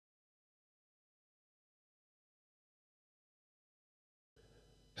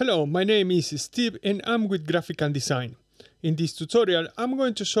Hello, my name is Steve and I'm with Graphic&Design. In this tutorial, I'm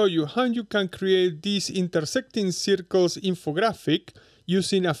going to show you how you can create this intersecting circles infographic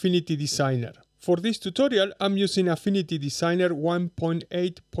using Affinity Designer. For this tutorial, I'm using Affinity Designer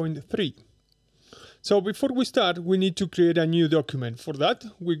 1.8.3. So before we start, we need to create a new document. For that,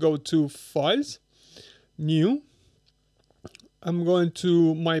 we go to Files, New. I'm going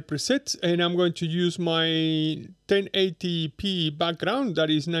to my presets and I'm going to use my 1080p background,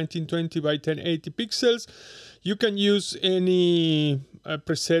 that is 1920 by 1080 pixels. You can use any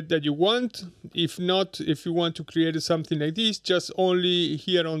preset that you want. If not, if you want to create something like this, just only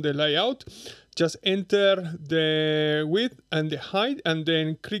here on the layout, just enter the width and the height and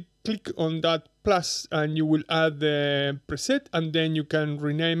then click on that plus and you will add the preset and then you can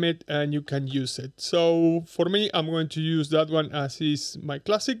rename it and you can use it. So for me, I'm going to use that one as is my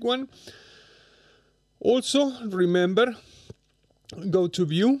classic one. Also, remember, go to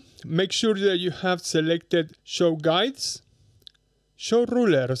View, make sure that you have selected Show Guides, Show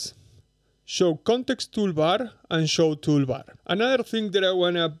Rulers, Show Context Toolbar, and Show Toolbar. Another thing that I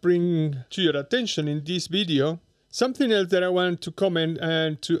want to bring to your attention in this video, something else that I want to comment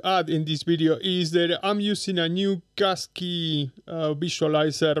and to add in this video is that I'm using a new cast key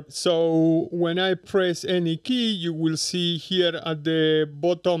visualizer. So when I press any key, you will see here at the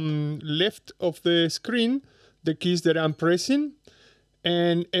bottom left of the screen the keys that I'm pressing.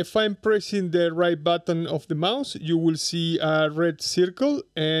 And if I'm pressing the right button of the mouse, you will see a red circle.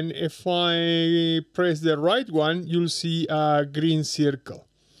 And if I press the right one, you'll see a green circle.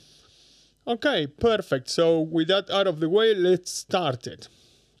 Okay, perfect. So with that out of the way, let's start it.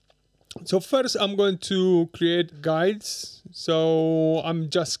 So first I'm going to create guides. So I'm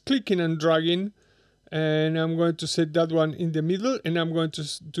just clicking and dragging and I'm going to set that one in the middle and I'm going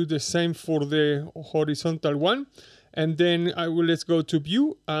to do the same for the horizontal one. And then let's go to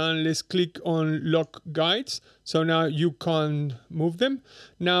View and let's click on Lock Guides. So now you can move them.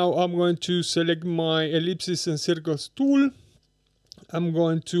 Now I'm going to select my ellipses and circles tool. I'm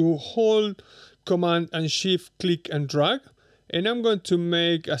going to hold Command and Shift, click and drag. And I'm going to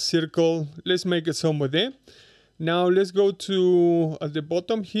make a circle. Let's make it somewhere there. Now let's go to at the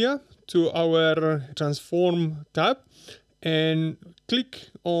bottom here to our Transform tab and click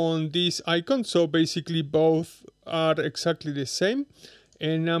on this icon. So basically both are exactly the same.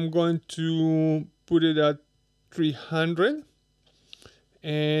 And I'm going to put it at 300.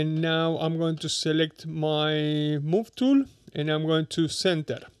 And now I'm going to select my Move tool and I'm going to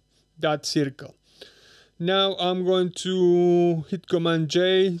center that circle. Now I'm going to hit Command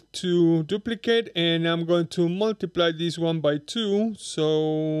J to duplicate and I'm going to multiply this one by 2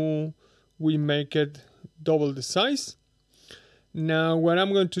 so we make it double the size. Now what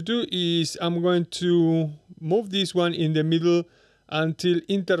I'm going to do is I'm going to move this one in the middle until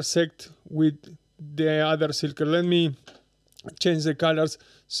intersect with the other circle. Let me change the colors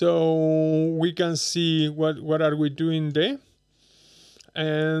so we can see what are we doing there.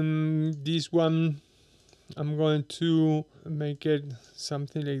 And this one I'm going to make it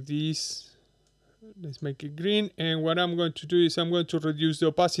something like this. Let's make it green, and what I'm going to do is I'm going to reduce the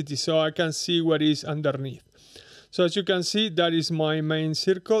opacity so I can see what is underneath. So as you can see, that is my main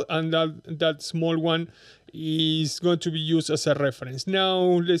circle and that small one is going to be used as a reference. Now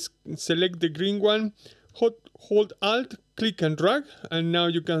let's select the green one, hold Alt, click and drag, and now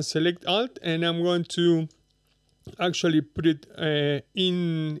you can select Alt and I'm going to actually put it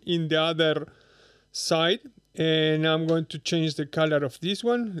in the other side and I'm going to change the color of this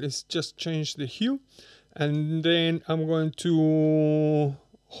one. Let's just change the hue and then I'm going to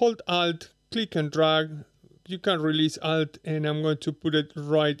hold Alt, click and drag. You can release Alt and I'm going to put it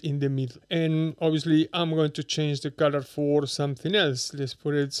right in the middle. And obviously I'm going to change the color for something else. Let's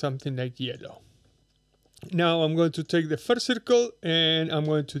put it something like yellow. Now I'm going to take the first circle and I'm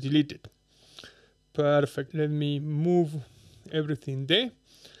going to delete it. Perfect. Let me move everything there.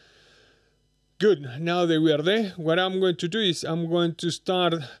 Good. Now that we are there, what I'm going to do is I'm going to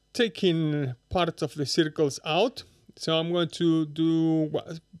start taking parts of the circles out. So I'm going to do...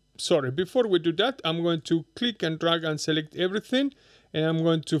 Sorry, before we do that, I'm going to click and drag and select everything. And I'm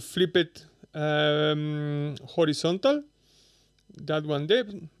going to flip it horizontal. That one there,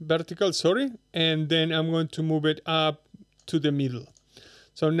 vertical, sorry. And then I'm going to move it up to the middle.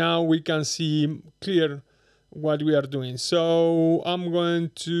 So now we can see clear what we are doing. So I'm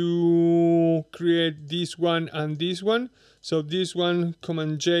going to create this one and this one. So this one,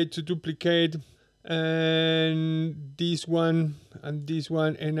 Command J to duplicate, and this one and this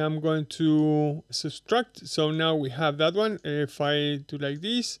one, and I'm going to subtract. So now we have that one. If I do like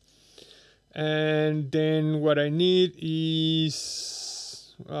this, and then what I need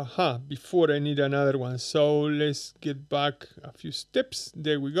is before I need another one. So let's get back a few steps.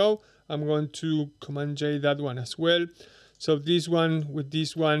 There we go. I'm going to Command J that one as well. So this one with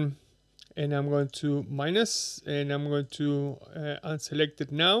this one, and I'm going to minus, and I'm going to unselect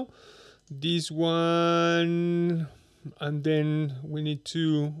it now. This one, and then we need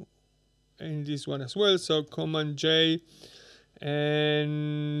to end this one as well. So Command J,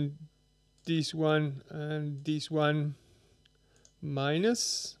 and this one and this one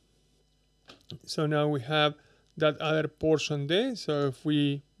minus. So now we have that other portion there. So if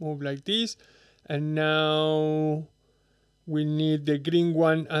we move like this, and now we need the green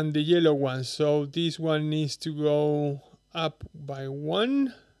one and the yellow one. So this one needs to go up by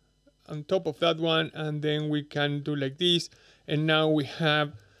 1 on top of that one, and then we can do like this. And now we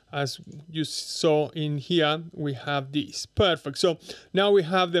have, as you saw in here, we have this. Perfect. So now we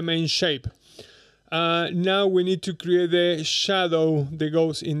have the main shape. Now we need to create the shadow that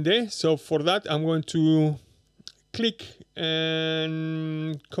goes in there. So for that, I'm going to click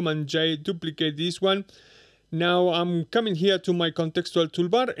and Command J, duplicate this one. Now I'm coming here to my contextual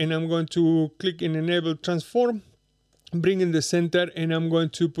toolbar, and I'm going to click in Enable Transform, bring in the center, and I'm going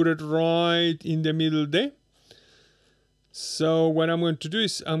to put it right in the middle there. So what I'm going to do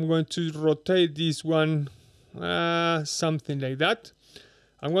is I'm going to rotate this one something like that.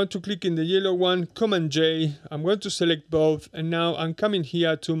 I'm going to click in the yellow one, Command J, I'm going to select both, and now I'm coming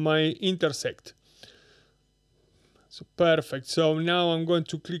here to my intersect. So perfect. So now I'm going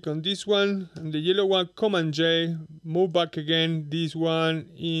to click on this one and the yellow one, Command J, move back again this one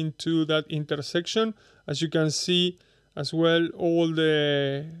into that intersection. As you can see as well, all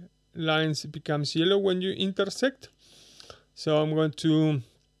the lines becomes yellow when you intersect. So I'm going to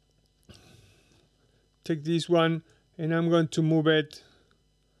take this one and I'm going to move it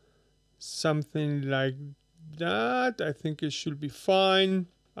something like that. I think it should be fine.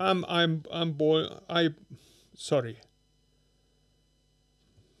 Sorry.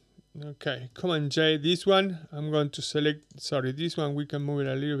 Okay, Command J, this one, I'm going to select, sorry, this one we can move it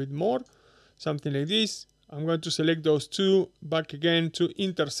a little bit more, something like this. I'm going to select those two, back again to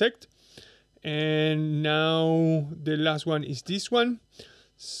intersect. And now the last one is this one.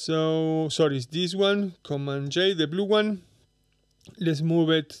 So, sorry, it's this one, Command J, the blue one. Let's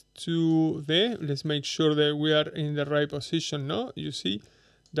move it to there. Let's make sure that we are in the right position. No, you see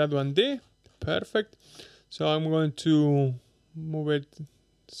that one there. Perfect. So I'm going to move it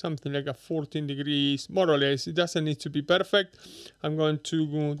something like a 14 degrees, more or less. It doesn't need to be perfect. I'm going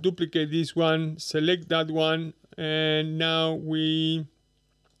to duplicate this one, select that one, and now we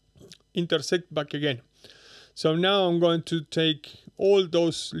intersect back again. So now I'm going to take all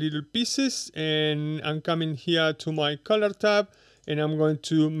those little pieces and I'm coming here to my color tab and I'm going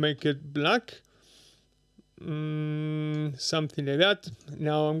to make it black. Something like that.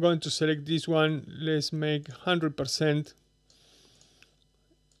 Now I'm going to select this one. Let's make 100%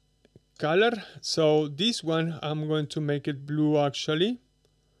 color. So this one I'm going to make it blue actually.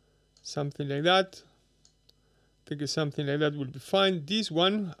 Something like that. I think something like that will be fine. This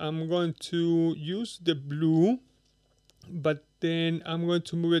one I'm going to use the blue, but then I'm going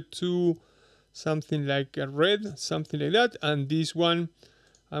to move it to something like a red, something like that. And this one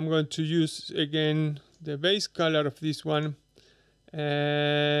I'm going to use again the base color of this one,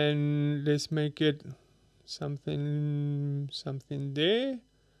 and let's make it something there,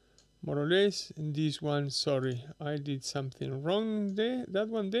 more or less. And this one, sorry, I did something wrong there, that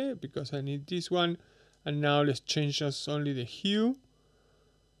one there, because I need this one. And now let's change just only the hue.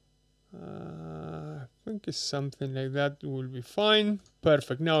 I think it's something like that will be fine.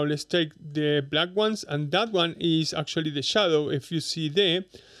 Perfect. Now let's take the black ones, and that one is actually the shadow, if you see there.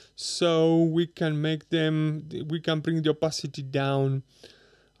 So we can make them, we can bring the opacity down.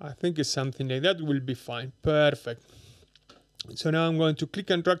 I think it's something like that will be fine. Perfect. So now I'm going to click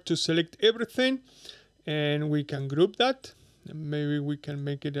and drag to select everything, and we can group that. Maybe we can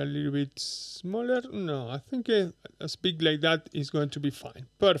make it a little bit smaller. No, I think as big like that is going to be fine.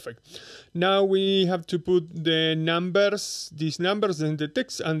 Perfect. Now we have to put the numbers, these numbers, then the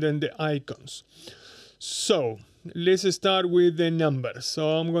text, and then the icons. So let's start with the numbers.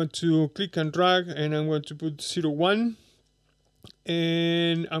 So I'm going to click and drag and I'm going to put 01.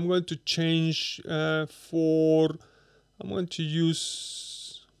 And I'm going to change I'm going to use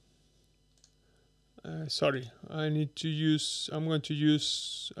sorry, I'm going to use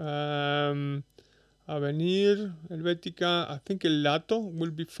Avenir, Helvetica, I think El Lato will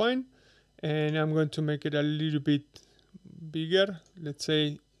be fine. And I'm going to make it a little bit bigger, let's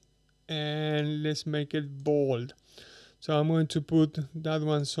say, and let's make it bold. So I'm going to put that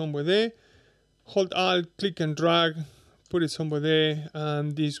one somewhere there. Hold Alt, click and drag, put it somewhere there,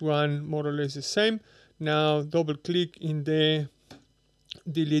 and this one more or less the same. Now double click in the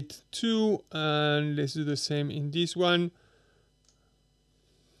delete 2, and let's do the same in this one,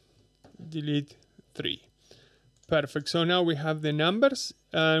 delete 3. Perfect. So now we have the numbers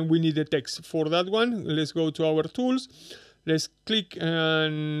and we need the text. For that one, let's go to our tools. Let's click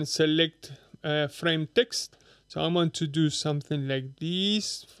and select frame text. So I'm going to do something like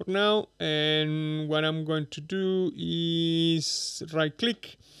this for now. And what I'm going to do is right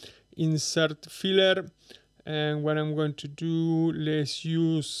click, insert filler. And what I'm going to do, let's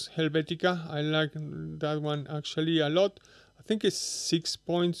use Helvetica. I like that one actually a lot. I think it's 6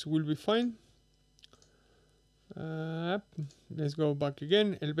 points will be fine. Let's go back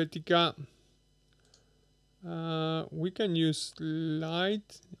again. Helvetica. We can use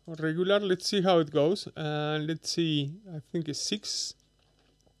light or regular. Let's see how it goes. Let's see. I think it's 6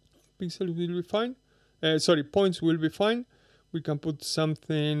 pixels will be fine. Sorry, points will be fine. We can put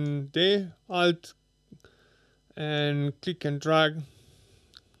something there. Alt and click and drag.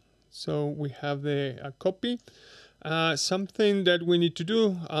 So we have a copy. Something that we need to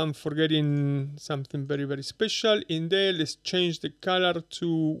do, I'm forgetting something very, very special. In there, let's change the color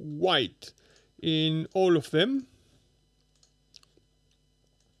to white in all of them.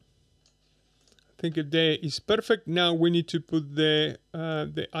 I think there is perfect. Now we need to put the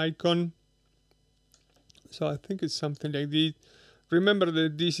icon. So I think it's something like this. Remember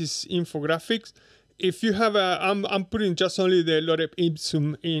that this is infographics. If you have I'm putting just only the lorem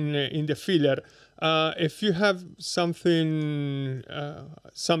ipsum in the filler. If you have something,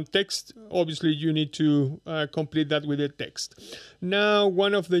 some text, obviously you need to complete that with the text. Now,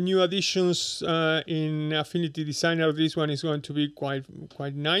 one of the new additions in Affinity Designer, this one is going to be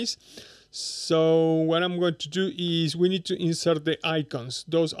quite nice. So what I'm going to do is we need to insert the icons,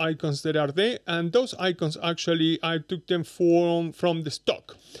 those icons that are there, and those icons actually I took them from the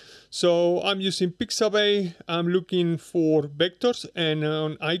stock. So I'm using Pixabay. I'm looking for vectors and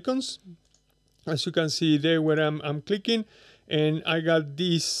on icons. As you can see there where I'm clicking, and I got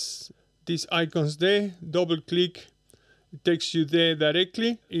these icons there. Double click, it takes you there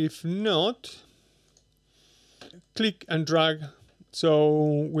directly. If not, click and drag.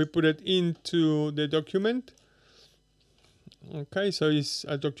 So we put it into the document. Okay, so it's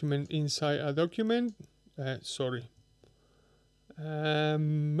a document inside a document. Sorry.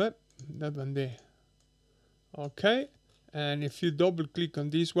 That one there. Okay, and if you double click on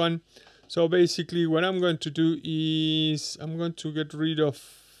this one, so basically what I'm going to do is I'm going to get rid of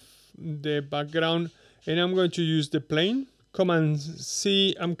the background and I'm going to use the plane. Command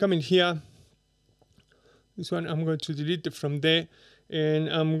C, I'm coming here. This one I'm going to delete it from there and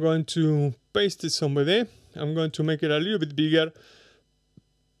I'm going to paste it somewhere there. I'm going to make it a little bit bigger.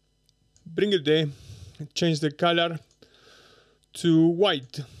 Bring it there, change the color to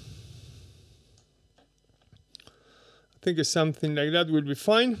white. I think it's something like that will be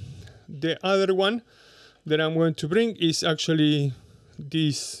fine. The other one that I'm going to bring is actually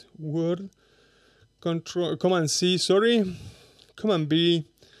this word. Command C, sorry. Command B.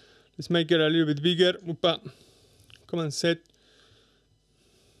 Let's make it a little bit bigger. Command Z.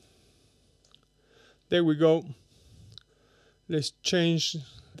 There we go. Let's change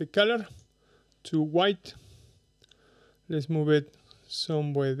the color to white. Let's move it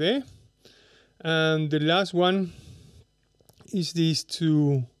somewhere there. And the last one is these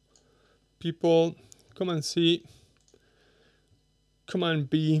two people. Command C, Command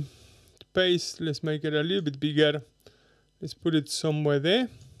B, paste. Let's make it a little bit bigger. Let's put it somewhere there.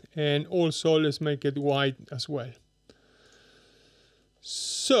 And also let's make it white as well.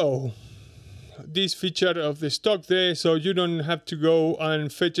 So this feature of the stock there, so you don't have to go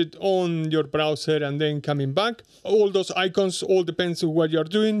and fetch it on your browser and then coming back. All those icons all depends on what you're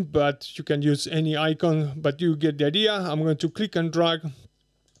doing, but you can use any icon, but you get the idea. I'm going to click and drag,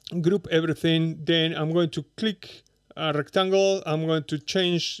 group everything, then I'm going to click a rectangle. I'm going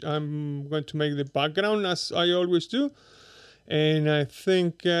to make the background as I always do, and I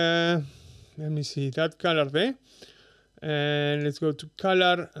think let me see that color there. And let's go to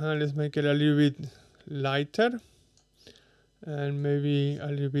color and let's make it a little bit lighter and maybe a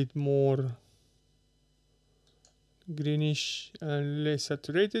little bit more greenish and less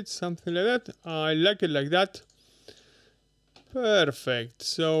saturated, something like that. I like it like that. Perfect.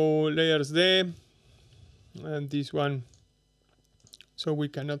 So layers there and this one, so we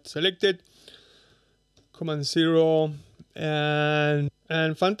cannot select it. Command 0 and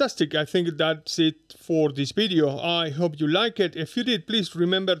fantastic. I think that's it for this video. I hope you like it. If you did, please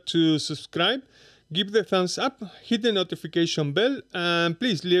remember to subscribe, give the thumbs up, hit the notification bell, and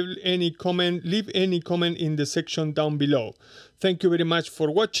please leave any comment in the section down below. Thank you very much for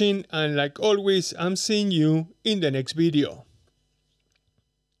watching, and like always, I'm seeing you in the next video.